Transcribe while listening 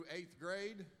Eighth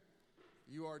grade,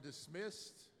 you are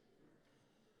dismissed.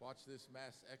 Watch this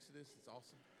mass exodus. It's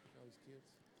awesome. Look at all these kids.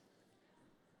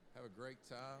 Have a great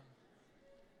time.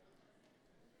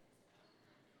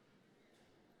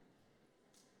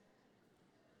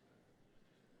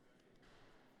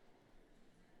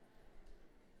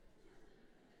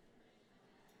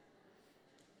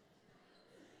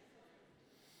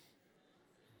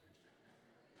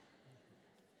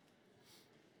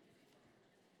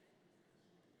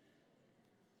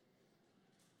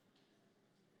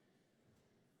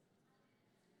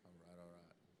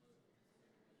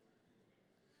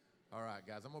 All right,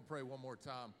 guys, I'm going to pray one more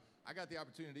time. I got the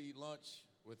opportunity to eat lunch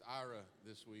with Ira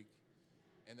this week,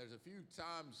 and there's a few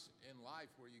times in life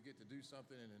where you get to do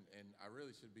something, and I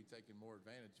really should be taking more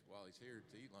advantage while he's here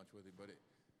to eat lunch with him, but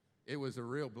it was a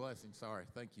real blessing. Sorry,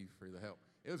 thank you for the help.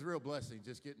 It was a real blessing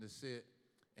just getting to sit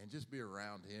and just be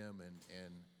around him,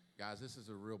 and guys, this is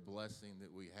a real blessing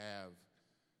that we have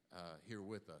here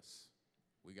with us.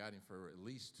 We got him for at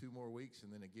least 2 more weeks,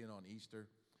 and then again on Easter.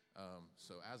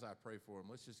 So as I pray for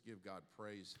him, let's just give God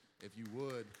praise, if you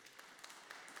would,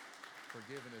 for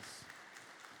giving us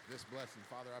this blessing.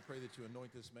 Father, I pray that you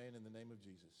anoint this man in the name of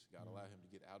Jesus. God, allow him to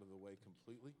get out of the way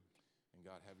completely, and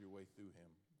God, have your way through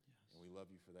him. Yes. And we love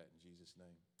you for that in Jesus'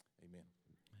 name. Amen.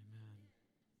 Amen.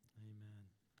 Amen.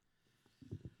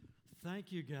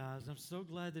 Thank you, guys. I'm so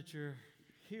glad that you're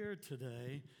here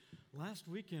today. Last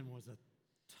weekend was a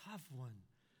tough one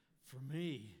for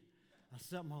me. I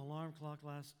set my alarm clock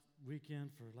last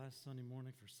weekend for last Sunday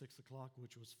morning for 6 o'clock,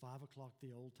 which was 5 o'clock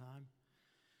the old time.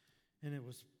 And it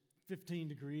was 15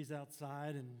 degrees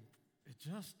outside, and it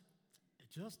just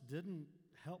didn't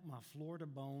help my Florida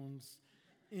bones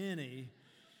any.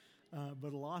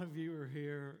 But a lot of you are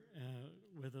here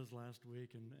with us last week,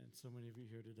 and so many of you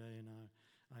here today, and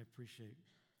I appreciate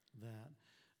that.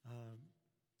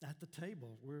 At the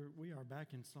table, we are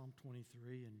back in Psalm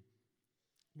 23, and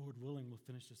Lord willing, we'll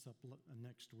finish this up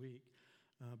next week.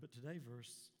 But today,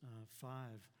 verse 5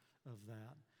 of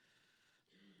that.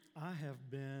 I have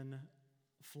been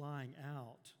flying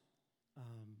out.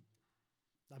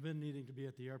 I've been needing to be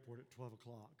at the airport at 12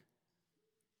 o'clock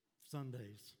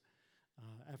Sundays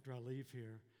after I leave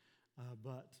here.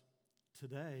 But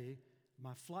today,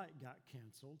 my flight got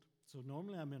canceled. So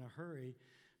normally I'm in a hurry,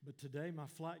 but today my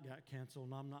flight got canceled,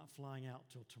 and I'm not flying out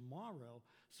till tomorrow.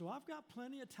 So I've got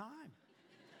plenty of time.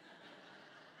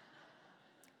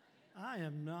 I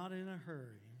am not in a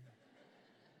hurry.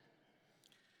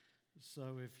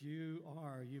 So if you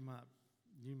are, you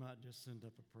might just send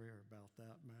up a prayer about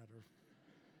that matter.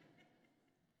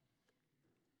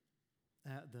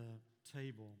 At the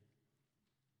table.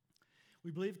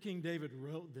 We believe King David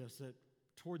wrote this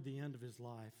toward the end of his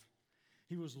life.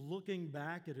 He was looking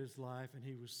back at his life, and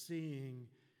he was seeing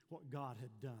what God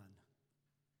had done.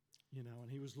 And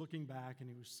he was looking back, and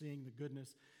he was seeing the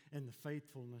goodness and the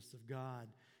faithfulness of God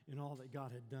in all that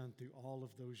God had done through all of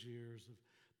those years of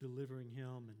delivering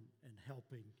him and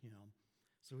helping him.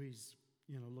 So he's,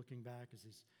 looking back as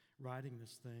he's writing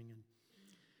this thing.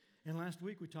 And last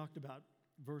week we talked about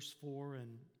verse 4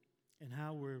 and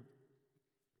how we're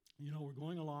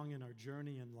going along in our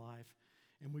journey in life,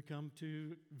 and we come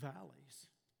to valleys,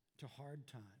 to hard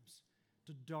times,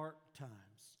 to dark times.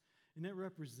 And it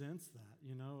represents that,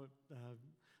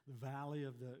 the valley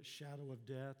of the shadow of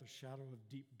death, or shadow of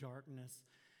deep darkness.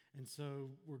 And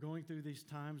so we're going through these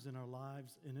times in our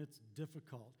lives, and it's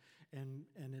difficult, and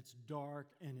it's dark,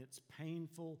 and it's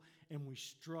painful, and we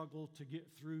struggle to get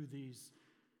through these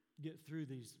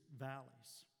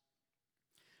valleys.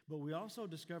 But we also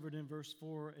discovered in verse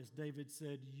 4, as David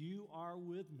said, "You are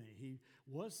with me." He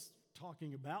was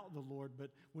talking about the Lord,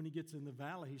 but when he gets in the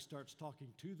valley, he starts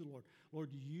talking to the Lord.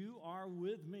 Lord, you are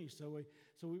with me. So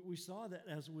we saw that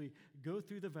as we go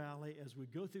through the valley, as we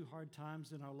go through hard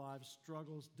times in our lives,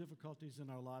 struggles, difficulties in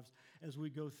our lives, as we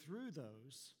go through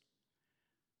those,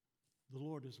 the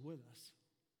Lord is with us.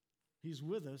 He's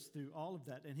with us through all of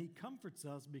that, and he comforts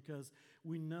us because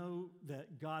we know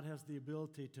that God has the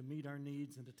ability to meet our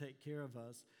needs and to take care of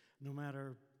us no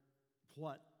matter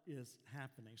what is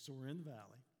happening. So we're in the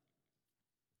valley.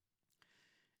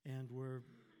 And we're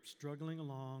struggling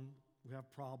along. We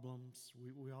have problems.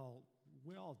 We all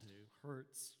do.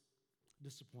 Hurts,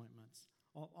 disappointments.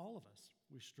 All of us,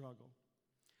 we struggle.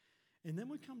 And then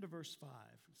we come to verse 5.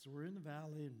 So we're in the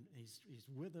valley, and he's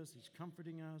with us. He's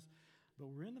comforting us. But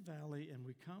we're in the valley, and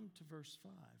we come to verse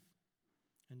 5.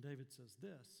 And David says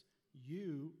this.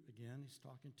 You, again, he's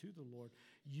talking to the Lord,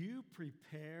 you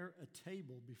prepare a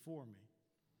table before me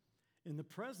in the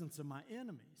presence of my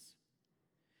enemies.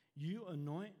 You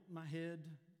anoint my head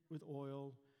with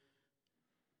oil,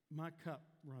 my cup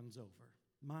runs over.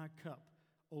 my cup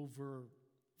overflows.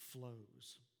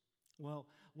 Well,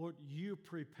 Lord, you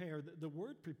prepare. The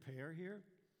word prepare here,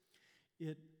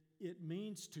 it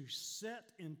means to set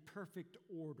in perfect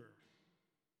order.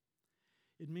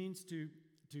 It means to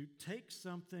take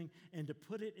something and to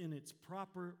put it in its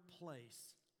proper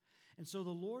place. And so the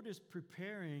Lord is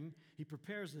preparing, He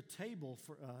prepares a table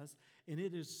for us, and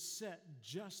it is set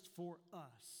just for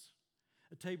us.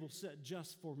 A table set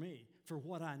just for me, for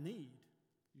what I need,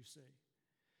 you see.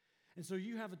 And so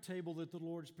you have a table that the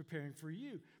Lord is preparing for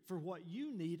you, for what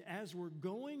you need as we're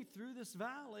going through this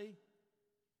valley,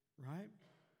 right?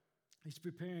 He's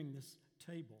preparing this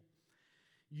table.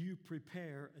 You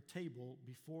prepare a table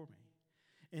before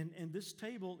me. And this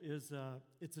table is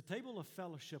it's a table of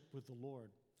fellowship with the Lord.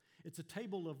 It's a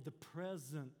table of the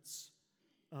presence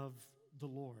of the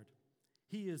Lord.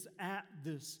 He is at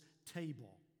this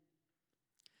table.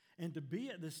 And to be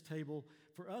at this table,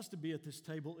 for us to be at this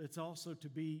table, it's also to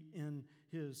be in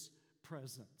His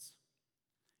presence.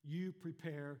 You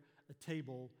prepare a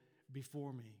table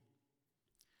before me.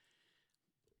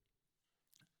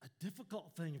 A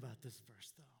difficult thing about this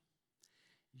verse, though.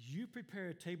 You prepare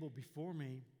a table before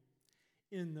me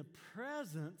in the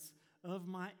presence of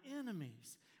my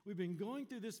enemies. We've been going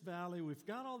through this valley. We've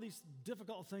got all these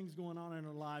difficult things going on in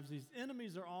our lives. These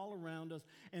enemies are all around us.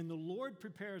 And the Lord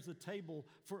prepares a table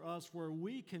for us where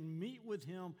we can meet with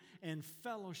Him and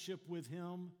fellowship with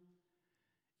Him.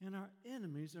 And our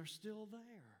enemies are still there.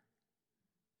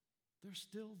 They're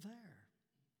still there.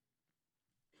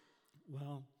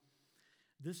 Well,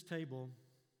 this table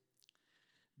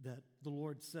that the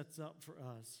Lord sets up for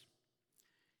us,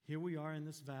 here we are in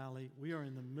this valley. We are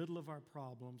in the middle of our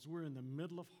problems. We're in the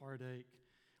middle of heartache.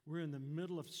 We're in the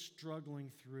middle of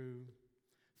struggling through.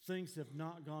 Things have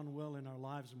not gone well in our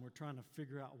lives, and we're trying to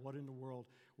figure out what in the world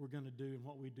we're going to do and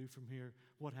what we do from here,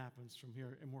 what happens from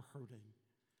here, and we're hurting,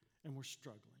 and we're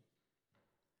struggling.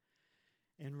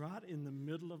 And right in the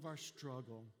middle of our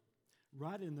struggle,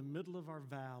 right in the middle of our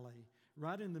valley,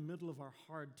 right in the middle of our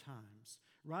hard times,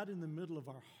 right in the middle of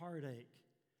our heartache,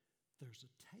 there's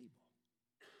a table.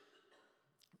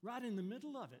 Right in the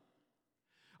middle of it.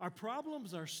 Our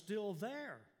problems are still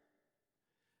there,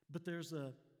 but there's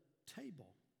a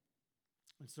table.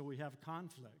 And so we have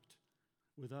conflict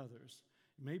with others.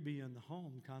 It may be in the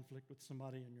home, conflict with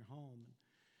somebody in your home.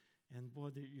 And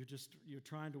boy, you're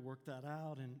trying to work that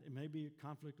out, and it may be a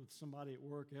conflict with somebody at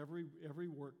work. Every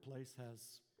workplace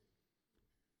has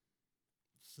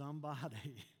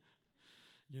somebody,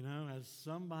 as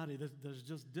somebody that's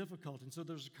just difficult. And so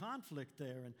there's a conflict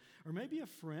there. Or maybe a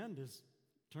friend has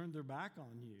turned their back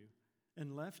on you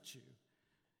and left you,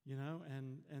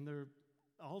 and they're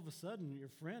all of a sudden your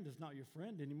friend is not your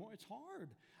friend anymore. It's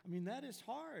hard. That is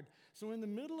hard. So in the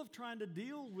middle of trying to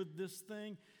deal with this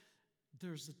thing,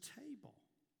 there's a table.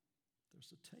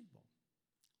 There's a table.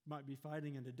 Might be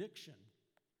fighting an addiction.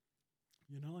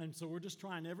 And so we're just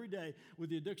trying every day with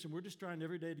the addiction. We're just trying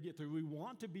every day to get through. We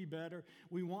want to be better.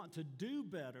 We want to do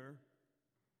better.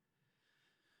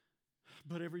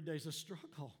 But every day's a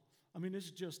struggle.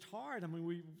 It's just hard.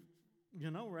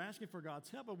 We're asking for God's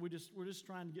help, but we're just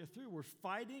trying to get through. We're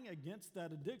fighting against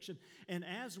that addiction. And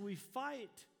as we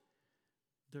fight,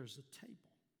 there's a table.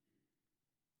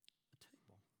 A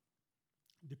table.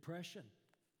 Depression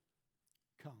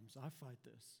comes. I fight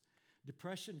this.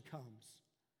 Depression comes.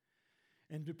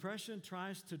 And depression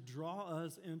tries to draw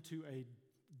us into a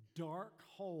dark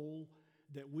hole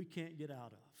that we can't get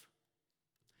out of.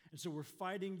 And so we're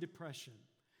fighting depression.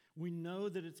 We know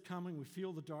that it's coming. We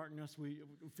feel the darkness. We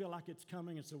feel like it's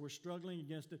coming, and so we're struggling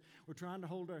against it. We're trying to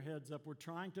hold our heads up. We're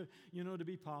trying to, to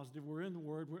be positive. We're in the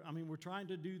Word. We're trying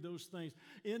to do those things.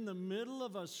 In the middle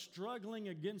of us struggling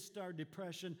against our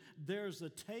depression, there's a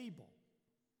table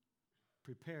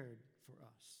prepared for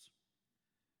us.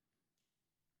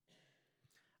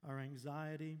 Our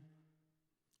anxiety,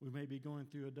 we may be going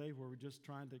through a day where we're just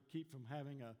trying to keep from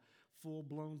having a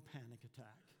full-blown panic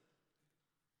attack,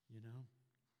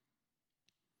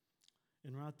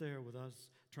 And right there with us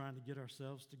trying to get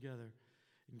ourselves together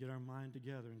and get our mind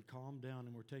together and calm down,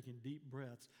 and we're taking deep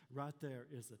breaths, right there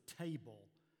is a table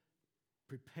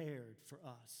prepared for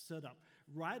us, set up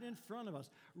right in front of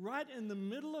us, right in the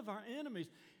middle of our enemies.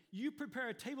 You prepare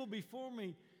a table before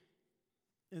me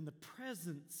in the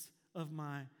presence of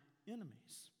my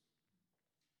enemies.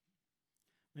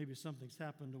 Maybe something's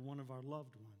happened to one of our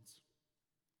loved ones.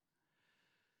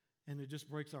 And it just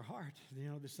breaks our heart.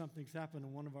 There's something's happened to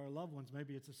one of our loved ones.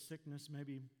 Maybe it's a sickness.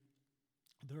 Maybe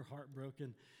they're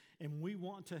heartbroken. And we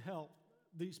want to help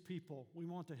these people. We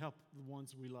want to help the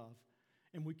ones we love.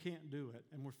 And we can't do it.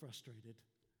 And we're frustrated.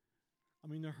 I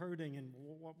mean, they're hurting and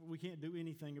we can't do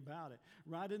anything about it.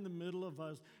 Right in the middle of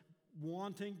us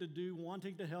wanting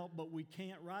to help, but we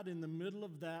can't. Right in the middle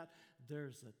of that,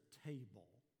 there's a table.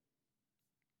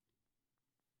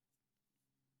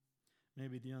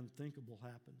 Maybe the unthinkable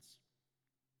happens.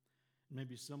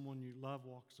 Maybe someone you love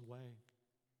walks away.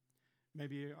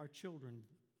 Maybe our children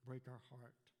break our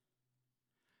heart.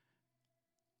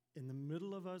 In the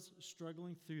middle of us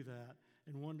struggling through that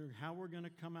and wondering how we're going to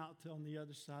come out on the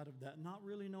other side of that, not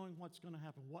really knowing what's going to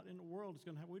happen, what in the world is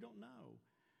going to happen, we don't know.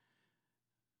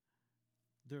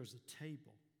 There's a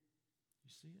table.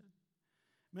 You see it?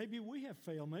 Maybe we have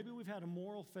failed. Maybe we've had a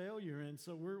moral failure, and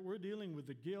so we're dealing with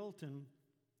the guilt, and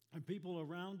people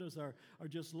around us are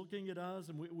just looking at us,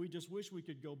 and we just wish we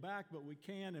could go back, but we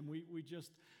can't, and we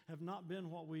just have not been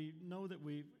what we know that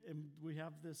we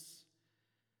have this.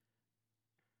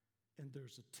 And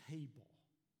there's a table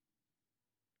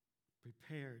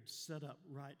prepared, set up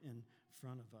right in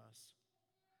front of us.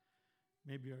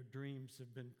 Maybe our dreams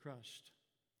have been crushed.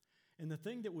 And the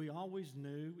thing that we always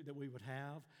knew that we would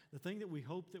have, the thing that we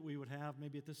hoped that we would have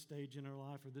maybe at this stage in our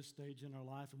life or this stage in our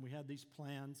life, and we had these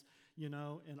plans,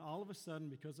 and all of a sudden,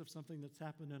 because of something that's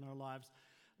happened in our lives,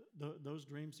 those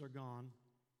dreams are gone.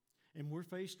 And we're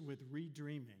faced with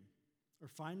redreaming, or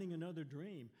finding another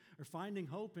dream, or finding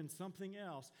hope in something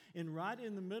else. And right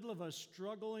in the middle of us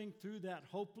struggling through that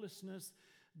hopelessness,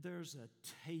 there's a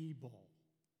table.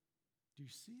 Do you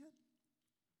see it?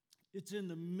 It's in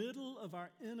the middle of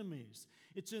our enemies.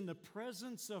 It's in the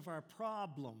presence of our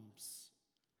problems,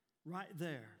 right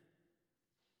there.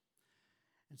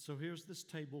 And so here's this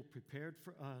table prepared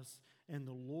for us, and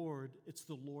it's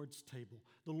the Lord's table.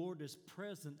 The Lord is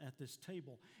present at this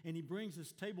table, and He brings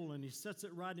this table and He sets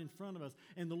it right in front of us,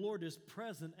 and the Lord is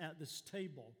present at this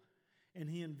table, and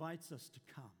He invites us to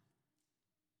come.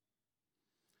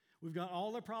 We've got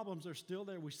all the problems are still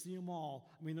there. We see them all.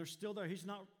 I mean, they're still there. He's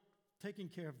not taking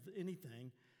care of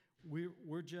anything.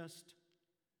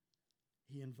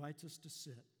 He invites us to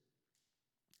sit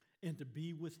and to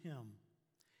be with Him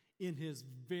in His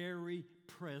very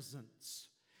presence.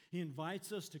 He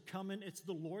invites us to come in. It's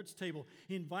the Lord's table.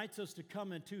 He invites us to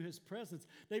come into His presence.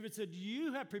 David said,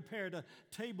 you have prepared a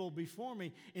table before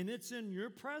me, and it's in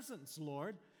your presence,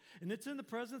 Lord. And it's in the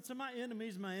presence of my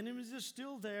enemies. My enemies are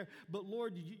still there, but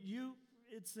Lord,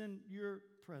 it's in your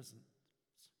presence.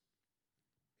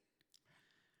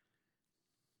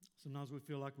 Sometimes we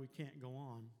feel like we can't go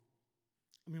on.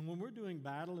 I mean, when we're doing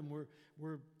battle and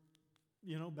we're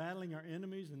battling our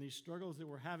enemies and these struggles that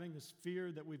we're having, this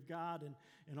fear that we've got,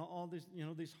 and all these,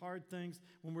 these hard things,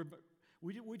 when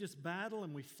we just battle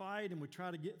and we fight and we try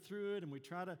to get through it and we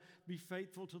try to be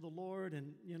faithful to the Lord,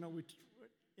 and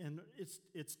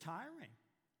it's tiring.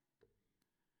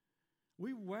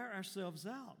 We wear ourselves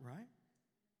out, right?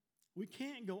 We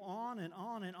can't go on and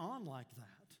on and on like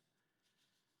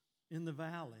that in the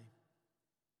valley.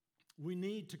 We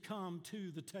need to come to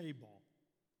the table.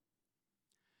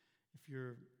 If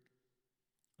you're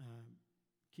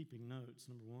keeping notes,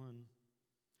 number one,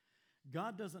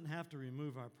 God doesn't have to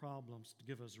remove our problems to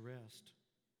give us rest.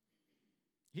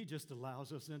 He just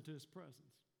allows us into His presence.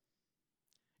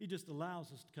 He just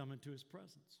allows us to come into His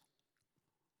presence.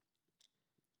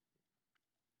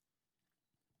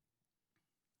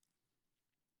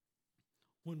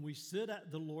 When we sit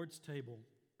at the Lord's table,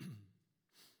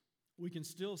 we can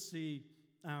still see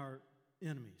our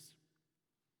enemies.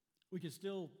 We can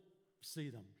still see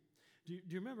them. Do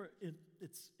you remember,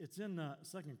 it's in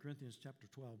 2 Corinthians chapter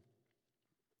 12.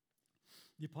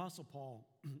 The Apostle Paul,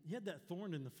 he had that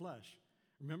thorn in the flesh.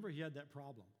 Remember, he had that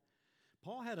problem.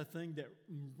 Paul had a thing that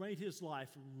made his life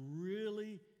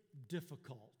really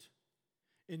difficult,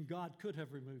 and God could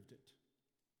have removed it.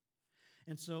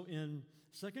 And so in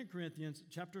 2 Corinthians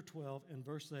chapter 12 and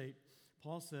verse 8,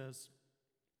 Paul says,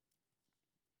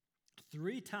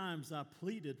 3 times I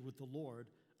pleaded with the Lord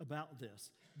about this,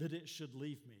 that it should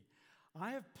leave me.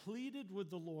 I have pleaded with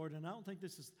the Lord, and I don't think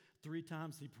this is 3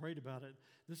 times he prayed about it.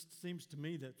 This seems to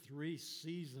me that 3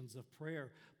 seasons of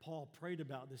prayer, Paul prayed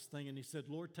about this thing, and he said,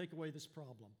 Lord, take away this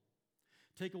problem.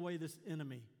 Take away this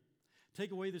enemy.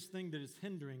 Take away this thing that is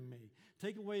hindering me.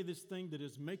 Take away this thing that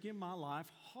is making my life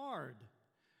hard.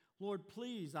 Lord,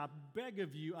 please, I beg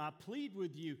of you, I plead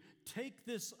with you, take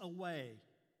this away,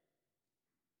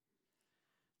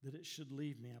 that it should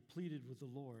leave me. I pleaded with the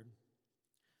Lord.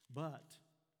 But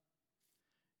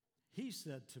He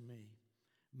said to me,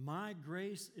 my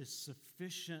grace is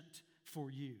sufficient for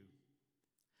you,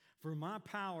 For my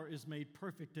power is made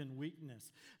perfect in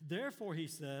weakness. Therefore, he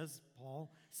says,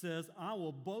 Paul says, I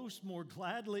will boast more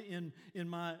gladly in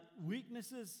my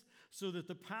weaknesses, so that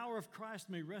the power of Christ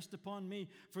may rest upon me.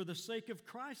 For the sake of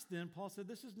Christ, then, Paul said,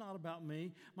 this is not about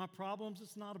me. My problems,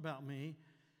 it's not about me.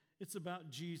 It's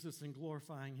about Jesus and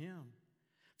glorifying him.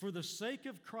 For the sake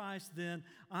of Christ, then,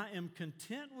 I am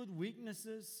content with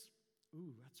weaknesses.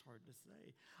 Ooh, that's hard to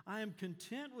say. I am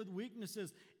content with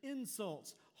weaknesses,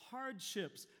 insults,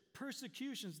 hardships,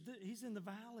 persecutions. He's in the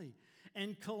valley.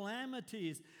 And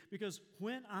calamities, because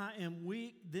when I am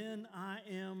weak, then I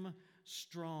am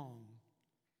strong.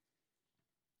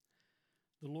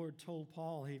 The Lord told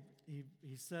Paul, he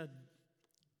said,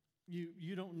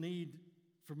 you don't need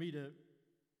for me to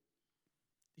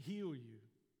heal you.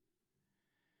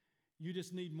 You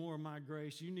just need more of my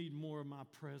grace. You need more of my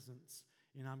presence,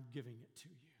 and I'm giving it to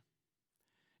you.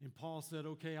 And Paul said,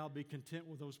 okay, I'll be content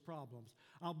with those problems.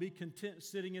 I'll be content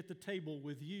sitting at the table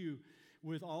with you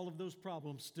with all of those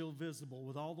problems still visible,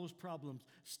 with all those problems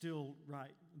still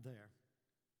right there.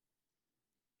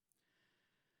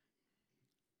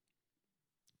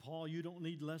 Paul, you don't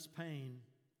need less pain.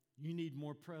 You need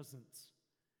more presence.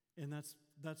 And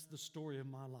that's the story of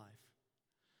my life.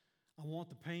 I want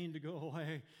the pain to go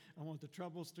away. I want the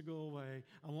troubles to go away.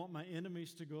 I want my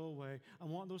enemies to go away. I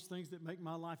want those things that make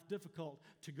my life difficult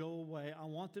to go away. I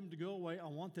want them to go away. I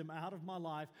want them out of my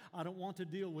life. I don't want to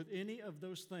deal with any of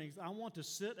those things. I want to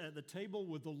sit at the table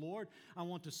with the Lord. I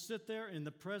want to sit there in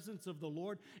the presence of the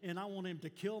Lord, and I want him to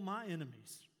kill my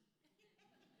enemies.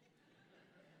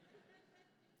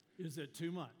 Is it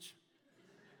too much?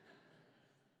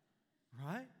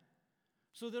 Right?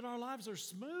 So that our lives are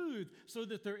smooth, so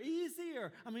that they're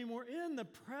easier. I mean, we're in the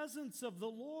presence of the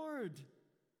Lord.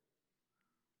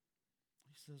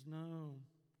 He says, no,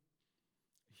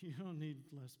 you don't need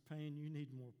less pain. You need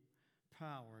more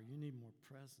power. You need more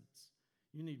presence.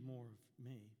 You need more of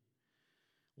me.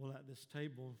 Well, at this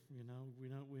table, we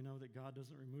know that God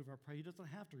doesn't remove our pain. He doesn't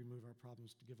have to remove our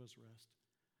problems to give us rest,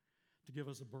 to give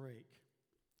us a break.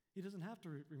 He doesn't have to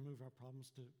remove our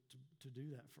problems to do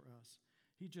that for us.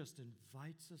 He just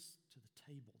invites us to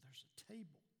the table. There's a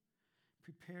table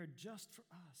prepared just for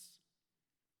us.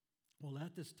 Well,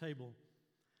 at this table,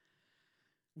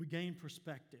 we gain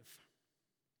perspective.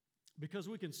 Because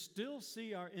we can still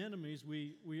see our enemies,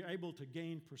 we are able to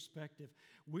gain perspective.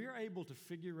 We're able to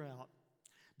figure out,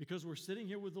 because we're sitting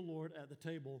here with the Lord at the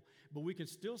table, but we can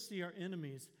still see our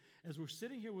enemies. As we're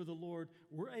sitting here with the Lord,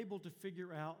 we're able to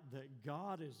figure out that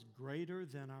God is greater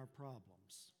than our problems.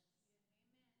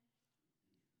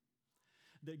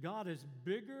 That God is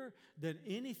bigger than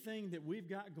anything that we've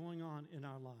got going on in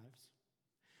our lives.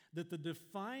 That the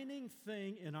defining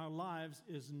thing in our lives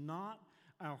is not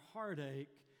our heartache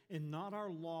and not our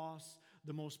loss.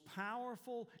 The most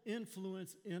powerful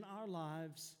influence in our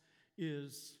lives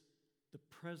is the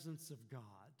presence of God.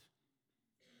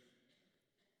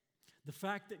 The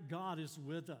fact that God is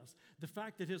with us. The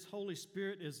fact that His Holy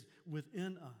Spirit is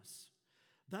within us.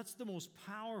 That's the most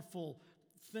powerful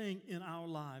thing in our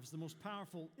lives, the most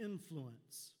powerful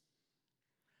influence.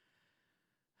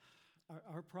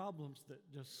 Our problems that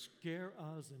just scare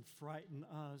us and frighten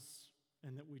us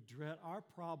and that we dread, our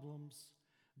problems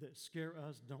that scare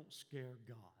us don't scare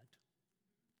God.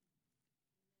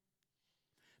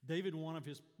 David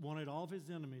wanted all of his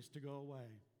enemies to go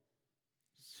away,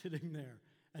 sitting there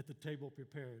at the table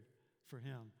prepared for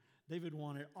him. David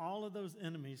wanted all of those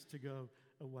enemies to go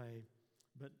away,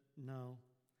 but no.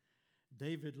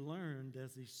 David learned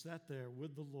as he sat there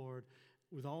with the Lord,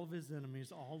 with all of his enemies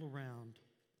all around,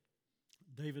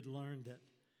 David learned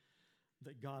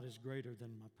that God is greater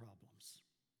than my problems.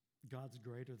 God's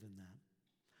greater than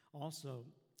that. Also,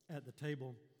 at the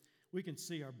table, we can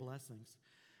see our blessings.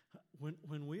 When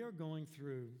we're going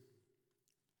through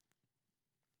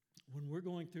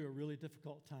a really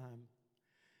difficult time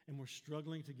and we're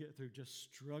struggling to get through,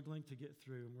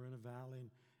 and we're in a valley and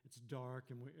it's dark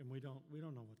and we don't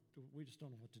know we just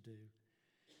don't know what to do.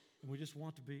 And we just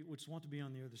want to be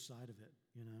on the other side of it,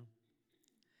 you know.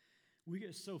 We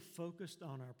get so focused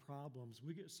on our problems,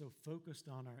 we get so focused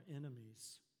on our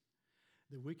enemies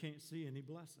that we can't see any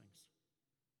blessings.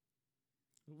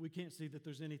 We can't see that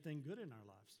there's anything good in our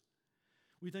lives.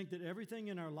 We think that everything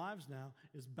in our lives now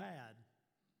is bad.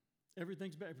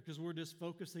 Everything's bad because we're just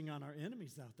focusing on our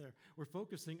enemies out there. We're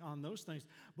focusing on those things.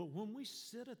 But when we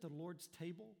sit at the Lord's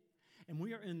table and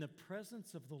we are in the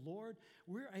presence of the Lord,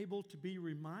 we're able to be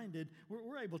reminded,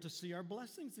 we're able to see our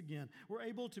blessings again. We're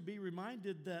able to be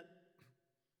reminded that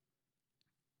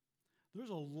there's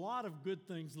a lot of good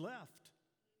things left,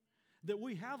 that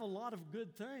we have a lot of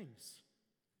good things.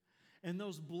 And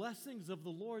those blessings of the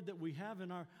Lord that we have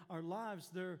in our lives,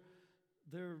 they're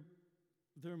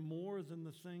more than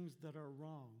the things that are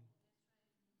wrong.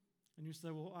 And you say,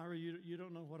 well, Ira, you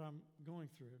don't know what I'm going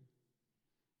through.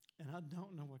 And I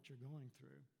don't know what you're going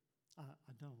through.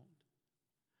 I don't.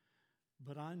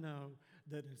 But I know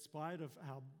that in spite of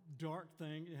how dark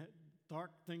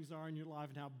things are in your life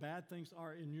and how bad things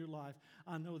are in your life,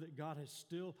 I know that God has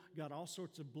still got all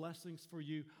sorts of blessings for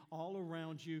you all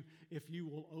around you if you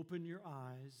will open your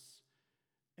eyes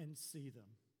and see them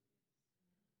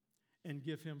and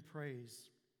give Him praise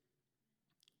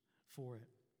for it.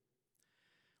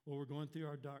 Well, we're going through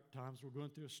our dark times. We're going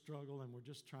through a struggle, and we're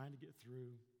just trying to get through.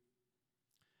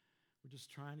 We're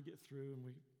just trying to get through, and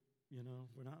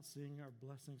we're not seeing our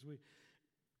blessings.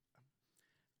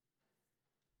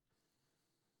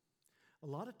 A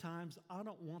lot of times, I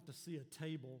don't want to see a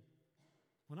table.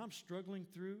 When I'm struggling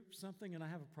through something and I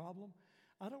have a problem,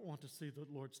 I don't want to see the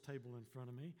Lord's table in front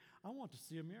of me. I want to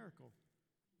see a miracle.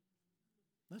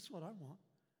 That's what I want.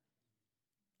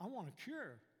 I want a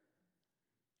cure.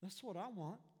 That's what I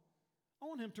want. I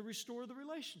want Him to restore the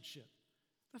relationship.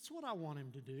 That's what I want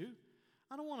Him to do.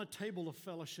 I don't want a table of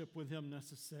fellowship with Him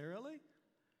necessarily.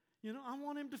 I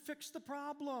want Him to fix the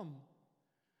problem.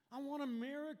 I want a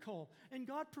miracle. And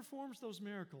God performs those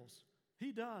miracles.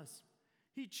 He does.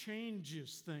 He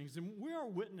changes things. And we are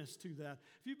witness to that.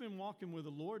 If you've been walking with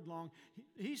the Lord long,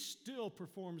 He still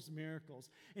performs miracles.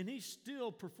 And He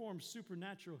still performs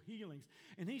supernatural healings.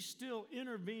 And He still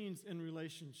intervenes in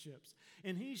relationships.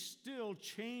 And He still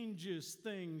changes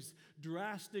things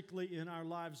drastically in our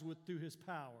lives through His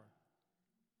power.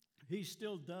 He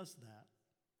still does that.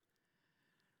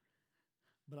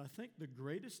 But I think the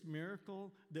greatest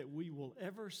miracle that we will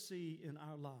ever see in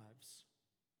our lives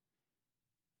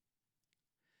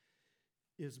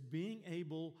is being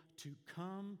able to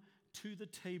come to the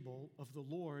table of the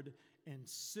Lord and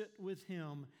sit with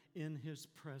Him in His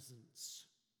presence.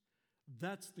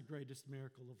 That's the greatest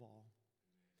miracle of all.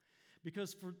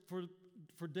 Because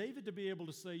for David to be able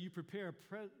to say, you prepare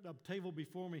a table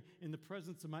before me in the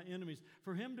presence of my enemies,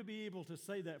 for him to be able to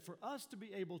say that, for us to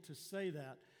be able to say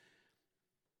that,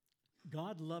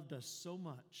 God loved us so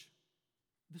much.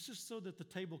 This is so that the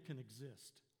table can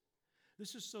exist.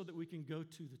 This is so that we can go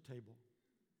to the table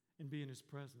and be in His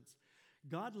presence.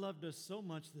 God loved us so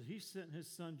much that He sent His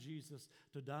Son Jesus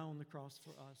to die on the cross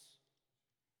for us,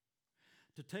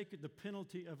 to take the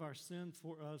penalty of our sin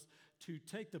for us, to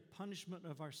take the punishment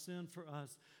of our sin for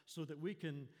us so that we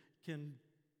can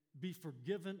be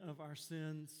forgiven of our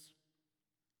sins,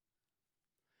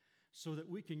 so that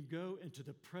we can go into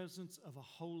the presence of a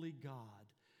holy God.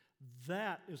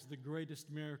 That is the greatest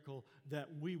miracle that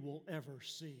we will ever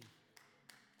see.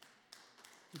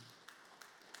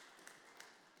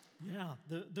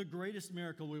 The greatest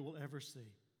miracle we will ever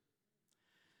see.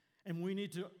 And we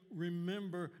need to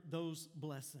remember those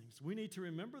blessings. We need to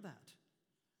remember that.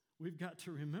 We've got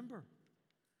to remember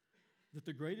that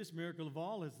the greatest miracle of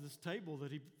all is this table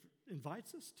that He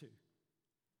invites us to.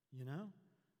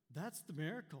 That's the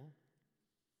miracle.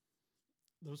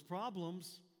 Those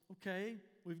problems, okay,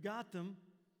 we've got them,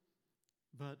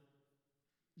 but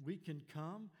we can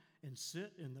come and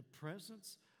sit in the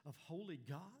presence of holy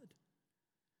God.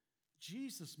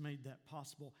 Jesus made that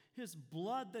possible. His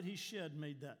blood that He shed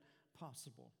made that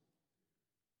possible.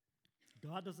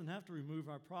 God doesn't have to remove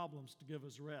our problems to give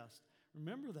us rest.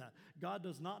 Remember that. God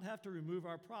does not have to remove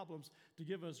our problems to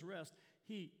give us rest.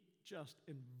 He just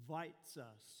invites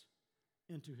us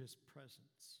into His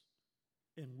presence,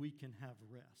 and we can have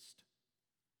rest.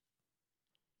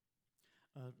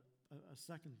 A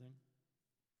second thing,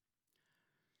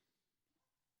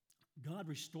 God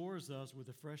restores us with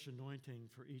a fresh anointing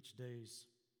for each day's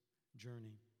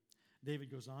journey.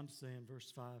 David goes on to say in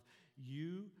verse 5,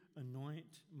 you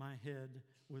anoint my head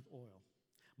with oil.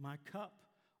 My cup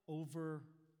overflows.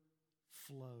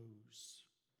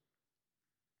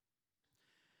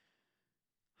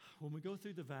 When we go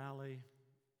through the valley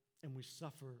and we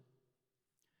suffer,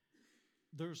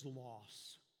 there's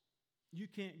loss. You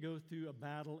can't go through a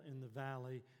battle in the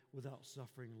valley without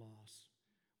suffering loss.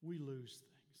 We lose things.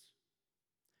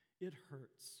 It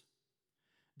hurts.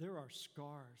 There are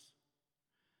scars.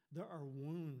 There are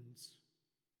wounds.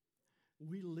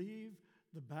 We leave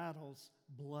the battles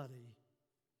bloody.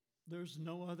 There's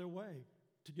no other way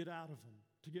to get out of them,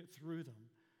 to get through them.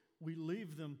 We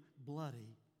leave them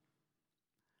bloody.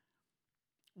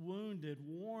 Wounded,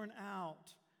 worn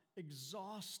out,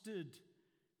 exhausted,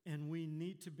 and we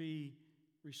need to be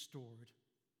restored.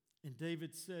 And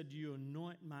David said, you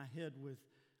anoint my head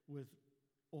with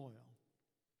oil.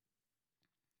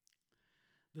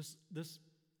 This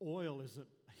oil is a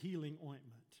healing ointment.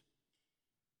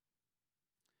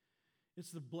 It's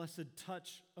the blessed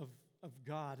touch of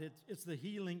God. It's the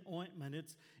healing ointment.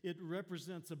 It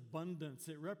represents abundance.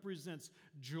 It represents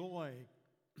joy.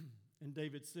 And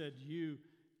David said, you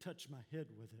touch my head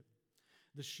with it.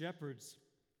 The shepherds,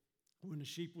 when the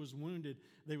sheep was wounded,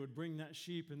 they would bring that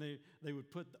sheep and they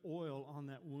would put the oil on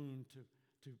that wound to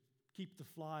keep the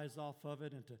flies off of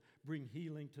it and to bring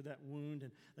healing to that wound.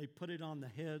 And they put it on the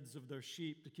heads of their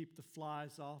sheep to keep the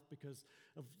flies off because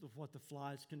of what the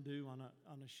flies can do on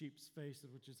a sheep's face,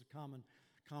 which is a common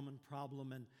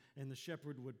problem. And the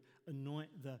shepherd would anoint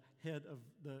the head of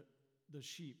the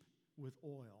sheep with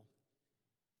oil.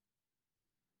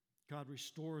 God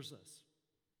restores us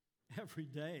every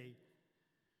day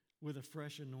with a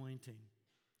fresh anointing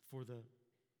for the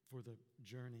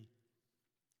journey.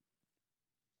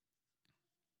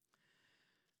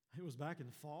 It was back in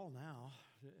the fall now.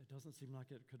 It doesn't seem like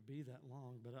it could be that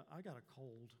long, but I got a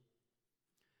cold.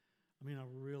 I mean, a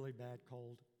really bad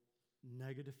cold.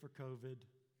 Negative for COVID.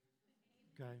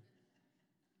 Okay?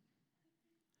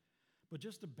 But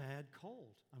just a bad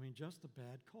cold. I mean, just a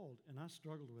bad cold. And I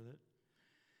struggled with it.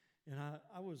 And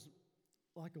I was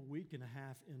like a week and a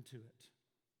half into it,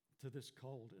 to this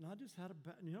cold. And I just had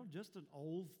just an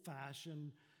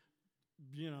old-fashioned,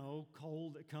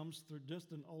 cold that comes through,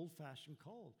 just an old-fashioned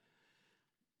cold.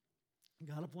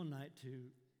 Got up one night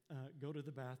to go to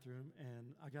the bathroom,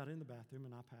 and I got in the bathroom,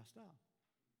 and I passed out.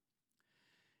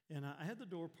 And I had the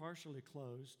door partially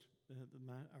closed,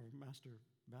 our master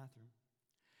bathroom.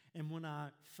 And when I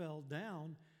fell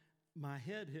down, my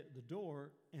head hit the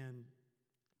door and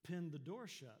pinned the door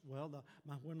shut. Well,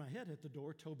 when my head hit the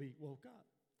door, Toby woke up.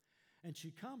 And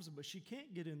she comes, but she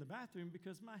can't get in the bathroom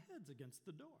because my head's against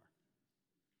the door.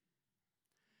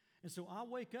 And so I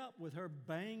wake up with her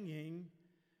banging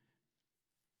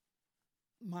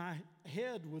my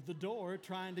head with the door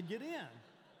trying to get in.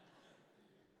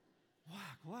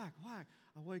 Whack, whack, whack.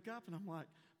 I wake up and I'm like,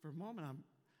 for a moment,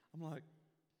 I'm like,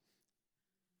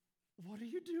 what are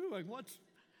you doing?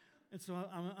 And so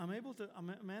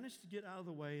I managed to get out of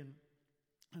the way, and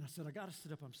I said, I got to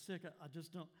sit up. I'm sick. I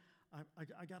just don't.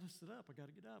 I got to sit up. I got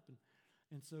to get up.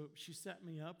 And so she sat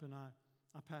me up, and I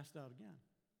passed out again.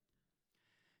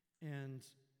 And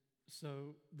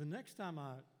so the next time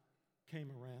I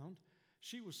came around,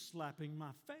 she was slapping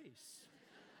my face.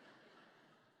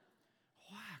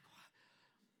 Whack, whack.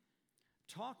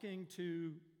 Talking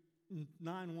to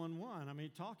 911. I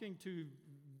mean, talking to,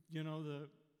 the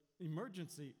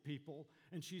emergency people,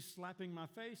 and she's slapping my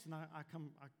face, and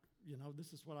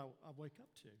this is what I wake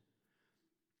up to.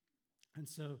 And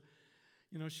so,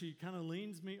 she kind of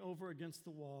leans me over against the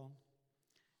wall,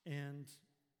 and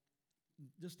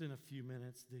just in a few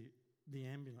minutes, the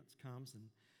ambulance comes,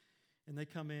 and they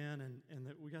come in,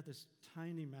 and we got this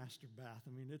tiny master bath. I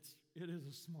mean, it is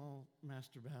a small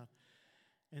master bath.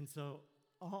 And so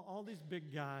all these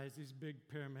big guys, these big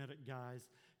paramedic guys,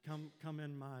 come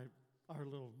in our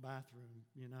little bathroom,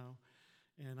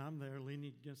 and I'm there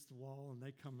leaning against the wall, and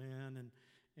they come in,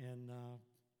 and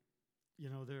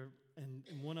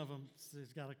one of them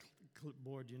has got a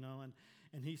clipboard,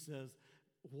 and he says,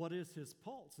 what is his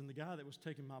pulse? And the guy that was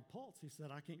taking my pulse, he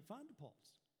said, I can't find a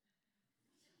pulse.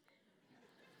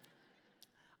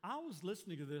 I was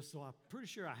listening to this, so I'm pretty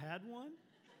sure I had one.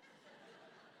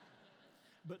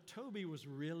 But Toby was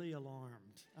really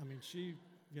alarmed. I mean, she,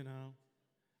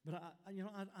 but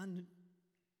I knew.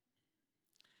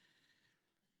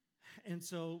 And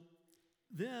so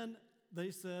then they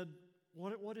said,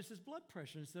 what is his blood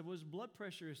pressure? And he said, well, his blood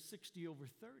pressure is 60 over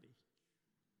 30.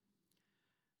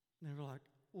 And they were like,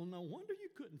 well, no wonder you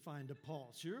couldn't find a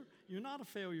pulse. You're not a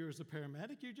failure as a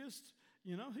paramedic. You just,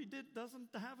 he doesn't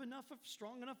have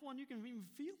strong enough one you can even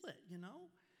feel it,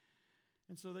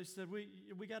 And so they said, we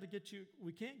got to get you,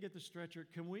 we can't get the stretcher.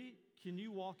 Can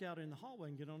you walk out in the hallway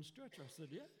and get on the stretcher? I said,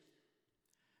 yeah.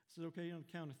 I said, okay, on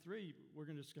the count of 3, we're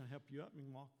just going to help you up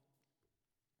and walk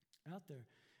out there.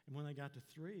 And when I got to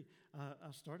 3,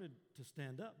 I started to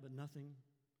stand up, but nothing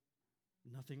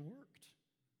worked.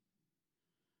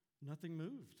 Nothing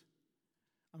moved.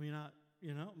 I mean,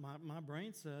 my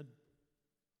brain said,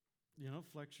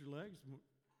 flex your legs.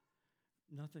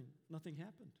 Nothing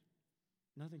happened.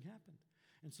 Nothing happened.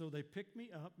 And so they picked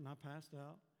me up, and I passed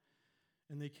out,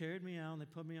 and they carried me out, and they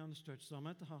put me on the stretcher. So I'm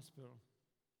at the hospital,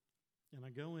 and I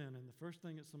go in, and the first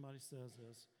thing that somebody says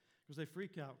is, because they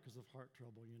freak out because of heart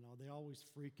trouble, they always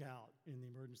freak out in the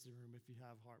emergency room if you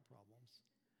have heart problems.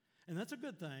 And that's a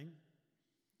good thing,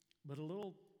 but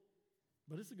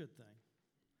it's a good thing.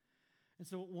 And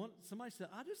so somebody said,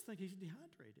 I just think he's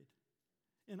dehydrated.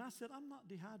 And I said, I'm not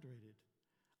dehydrated.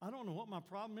 I don't know what my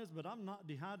problem is, but I'm not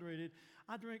dehydrated.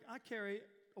 I carry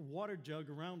a water jug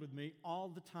around with me all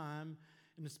the time,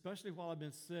 and especially while I've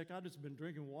been sick, I've just been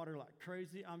drinking water like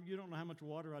crazy. You don't know how much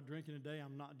water I drink in a day.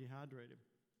 I'm not dehydrated.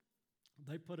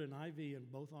 They put an IV in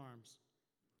both arms.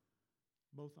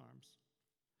 Both arms.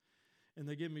 And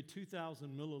they give me 2,000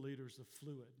 milliliters of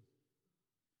fluid.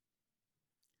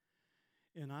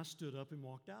 And I stood up and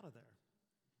walked out of there.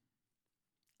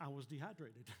 I was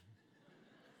dehydrated.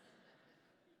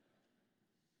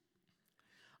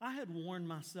 I had worn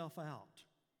myself out.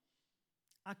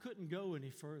 I couldn't go any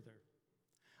further.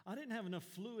 I didn't have enough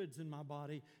fluids in my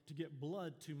body to get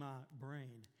blood to my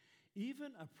brain.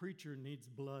 Even a preacher needs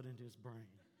blood in his brain.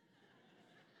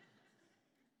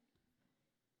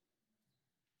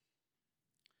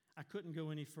 I couldn't go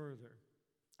any further.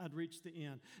 I'd reached the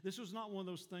end. This was not one of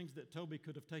those things that Toby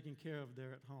could have taken care of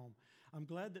there at home. I'm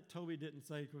glad that Toby didn't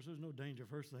say, of course, there's no danger of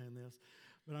her saying this,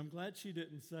 but I'm glad she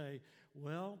didn't say,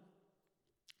 well,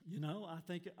 I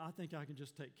think I can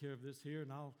just take care of this here,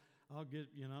 and I'll get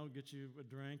you a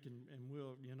drink, and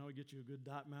we'll, get you a good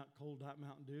cold Diet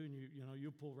Mountain Dew, and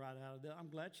you'll pull right out of that. I'm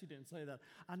glad she didn't say that.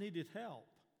 I needed help.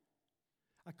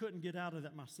 I couldn't get out of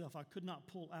that myself. I could not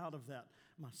pull out of that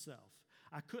myself.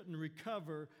 I couldn't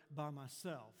recover by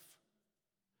myself.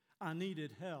 I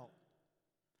needed help.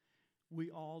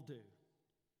 We all do.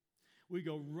 We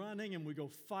go running and we go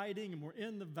fighting and we're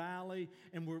in the valley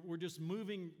and we're just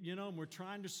moving, and we're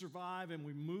trying to survive, and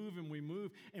we move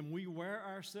and we wear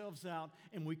ourselves out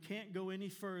and we can't go any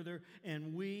further,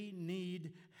 and we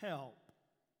need help.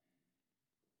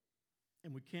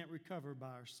 And we can't recover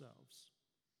by ourselves.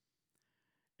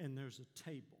 And there's a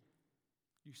table.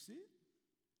 You see it?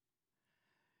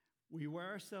 We wear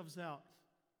ourselves out,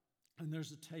 and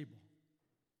there's a table.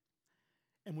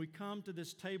 And we come to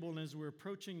this table, and as we're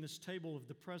approaching this table of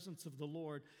the presence of the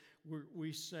Lord,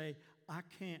 we say, I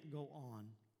can't go on.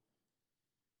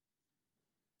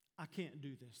 I can't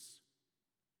do this.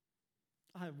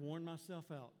 I have worn myself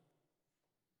out.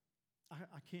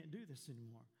 I can't do this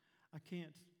anymore. I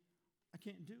can't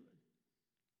do it.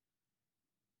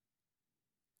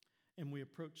 And we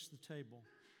approach the table.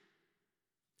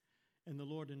 And the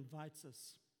Lord invites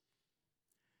us.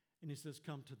 And He says,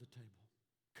 come to the table.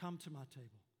 Come to my table.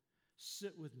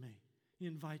 Sit with me. He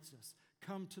invites us.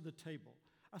 Come to the table.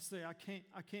 I say, I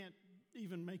can't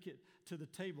even make it to the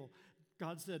table.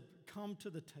 God said, come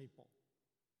to the table.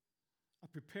 I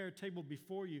prepare a table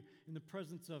before you in the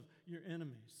presence of your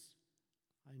enemies.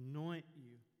 I anoint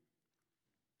you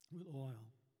with oil.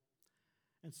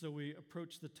 And so we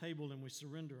approach the table and we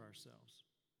surrender ourselves.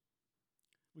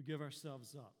 We give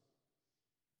ourselves up.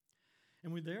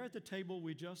 And we're there at the table,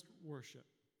 we just worship.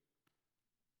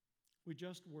 We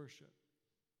just worship.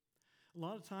 A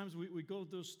lot of times we go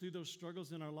through those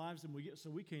struggles in our lives, and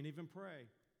we can't even pray.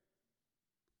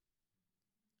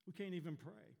 We can't even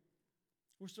pray.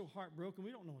 We're so heartbroken,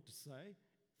 we don't know what to say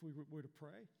if we were to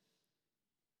pray.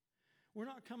 We're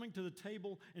not coming to the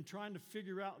table and trying to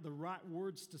figure out the right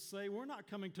words to say. We're not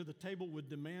coming to the table with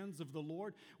demands of the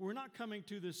Lord. We're not coming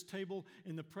to this table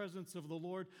in the presence of the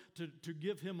Lord to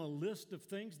give Him a list of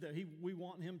things that we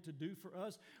want Him to do for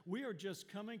us. We are just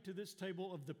coming to this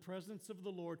table of the presence of the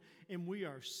Lord, and we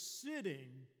are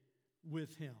sitting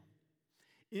with Him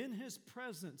in His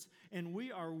presence, and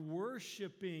we are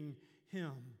worshiping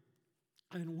Him,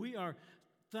 and we are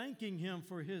thanking Him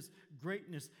for His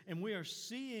greatness, and we are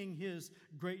seeing His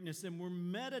greatness, and we're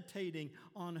meditating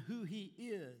on who He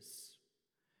is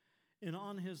and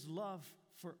on His love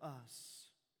for us.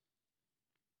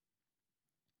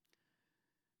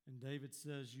 And David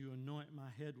says, you anoint my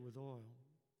head with oil.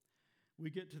 We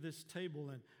get to this table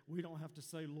and we don't have to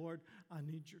say, Lord, I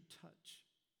need your touch.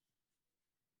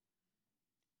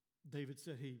 David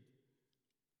said he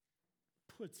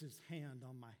puts his hand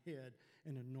on my head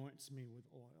and anoints me with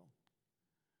oil.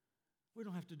 We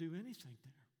don't have to do anything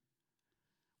there.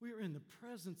 We are in the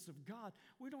presence of God.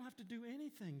 We don't have to do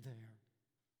anything there.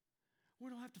 We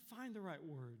don't have to find the right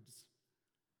words.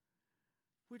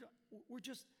 We're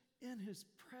just in His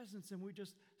presence, and we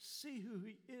just see who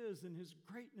He is and His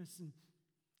greatness, and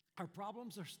our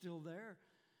problems are still there.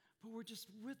 But we're just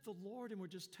with the Lord, and we're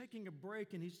just taking a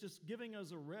break, and He's just giving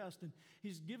us a rest, and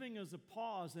He's giving us a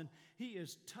pause, and He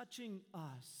is touching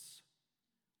us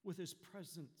with His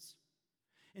presence,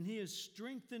 and He is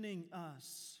strengthening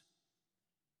us,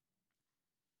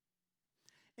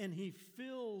 and He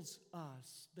fills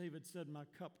us. David said, my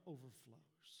cup overflows.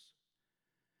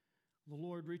 The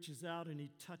Lord reaches out and He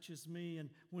touches me,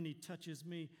 and when He touches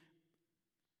me,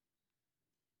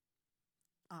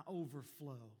 I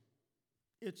overflow.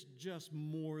 It's just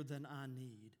more than I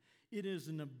need. It is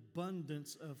an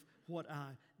abundance of what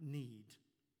I need.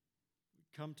 We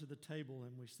come to the table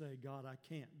and we say, God, I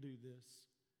can't do this.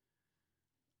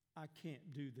 I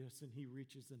can't do this. And he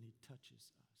reaches and he touches us.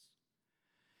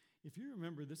 If you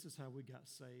remember, this is how we got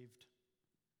saved.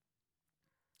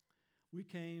 We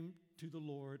came to the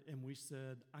Lord and we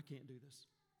said, I can't do this.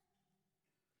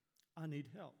 I need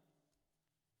help.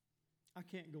 I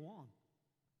can't go on.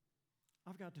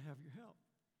 I've got to have your help.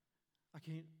 I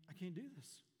can't do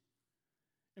this.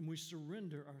 And we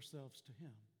surrender ourselves to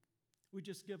him. We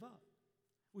just give up.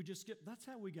 That's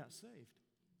how we got saved.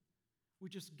 We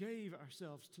just gave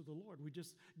ourselves to the Lord. We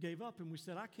just gave up and we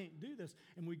said, I can't do this.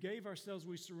 And we gave ourselves,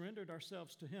 we surrendered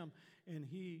ourselves to him, and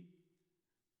he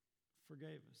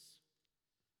forgave us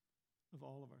of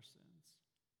all of our sins.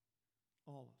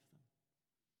 All of them.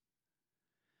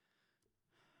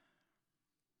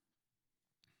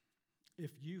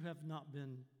 If you have not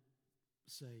been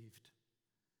saved,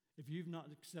 if you've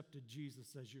not accepted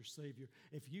Jesus as your Savior,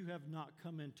 if you have not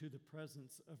come into the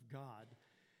presence of God,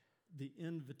 the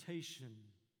invitation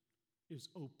is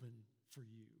open for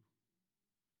you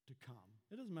to come.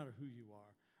 It doesn't matter who you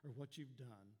are or what you've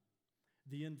done.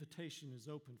 The invitation is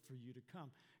open for you to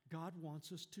come. God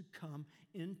wants us to come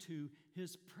into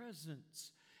his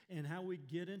presence. And how we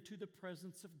get into the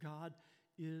presence of God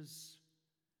is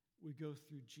we go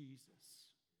through Jesus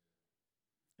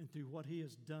and through what he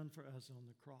has done for us on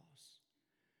the cross.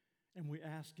 And we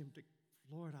ask him to,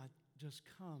 Lord, I just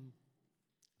come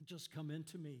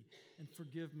into me and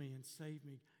forgive me and save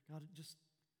me. God,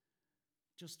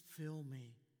 just fill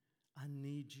me. I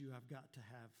need you. I've got to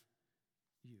have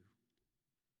you.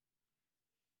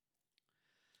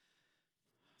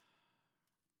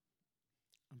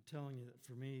 I'm telling you that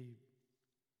for me,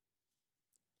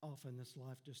 often this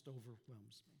life just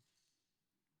overwhelms me.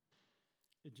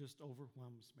 It just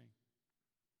overwhelms me.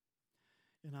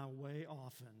 And I way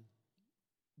often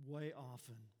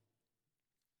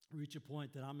reach a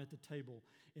point that I'm at the table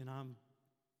and I'm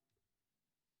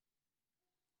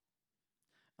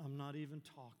not even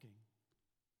talking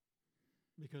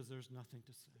because there's nothing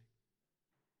to say.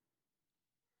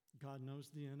 God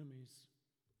knows the enemies.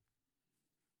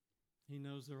 He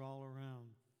knows they're all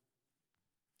around.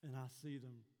 And I see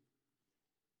them.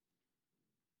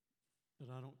 But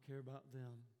I don't care about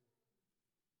them.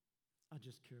 I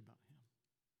just care about him.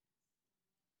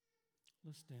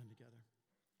 Let's stand together.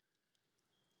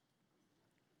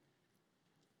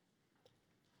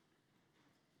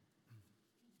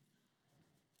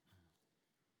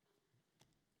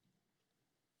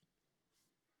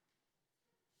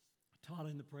 Todd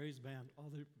and the praise band,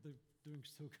 they're doing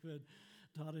so good.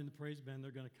 Todd and the praise band, they're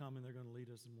going to come and they're going to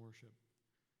lead us in worship.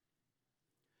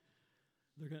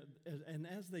 And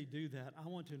as they do that, I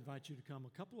want to invite you to come. A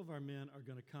couple of our men are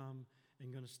going to come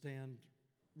and going to stand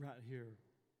right here.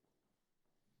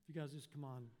 If you guys just come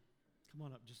on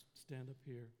up, just stand up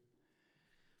here.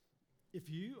 If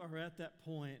you are at that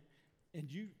point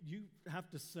and you have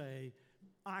to say,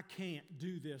 I can't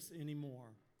do this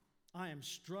anymore. I am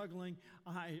struggling.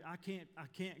 I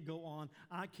can't go on.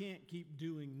 I can't keep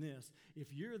doing this.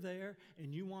 If you're there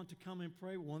and you want to come and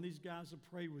pray, one of these guys will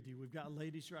pray with you. We've got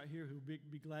ladies right here who will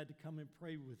be glad to come and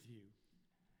pray with you.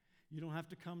 You don't have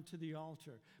to come to the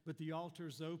altar, but the altar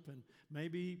is open.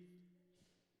 Maybe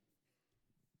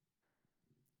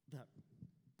that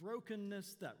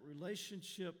brokenness, that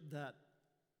relationship, that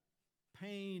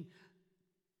pain,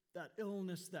 that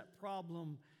illness, that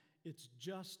problem, it's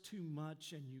just too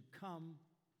much, and you come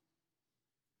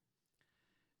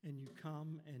and you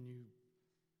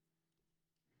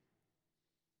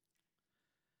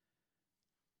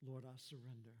Lord, I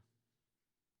surrender.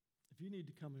 If you need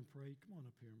to come and pray, come on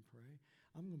up here and pray.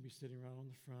 I'm going to be sitting right on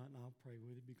the front, and I'll pray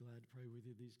with you. Be glad to pray with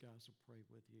you. These guys will pray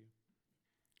with you.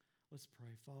 Let's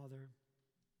pray. Father,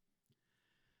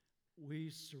 we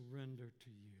surrender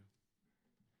to you.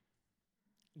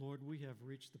 Lord, we have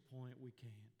reached the point we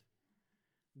can't.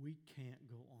 We can't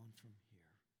go on from here.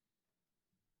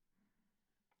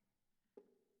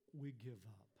 We give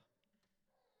up.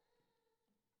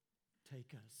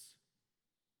 Take us.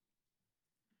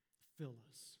 Fill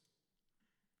us.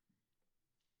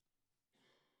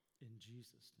 In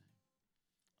Jesus' name,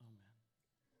 amen.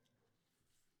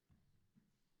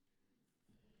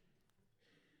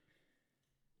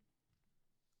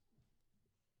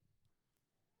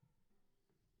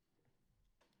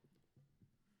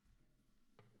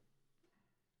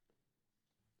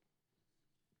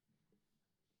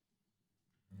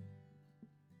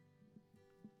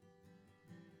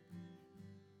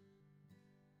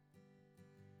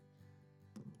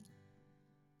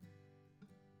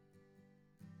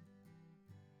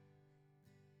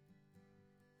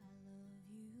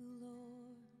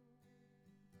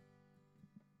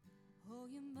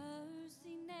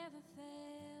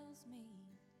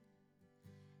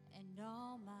 And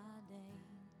all my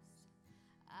days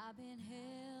I've been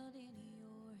held in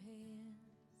your hands.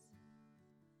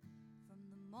 From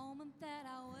the moment that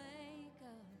I wake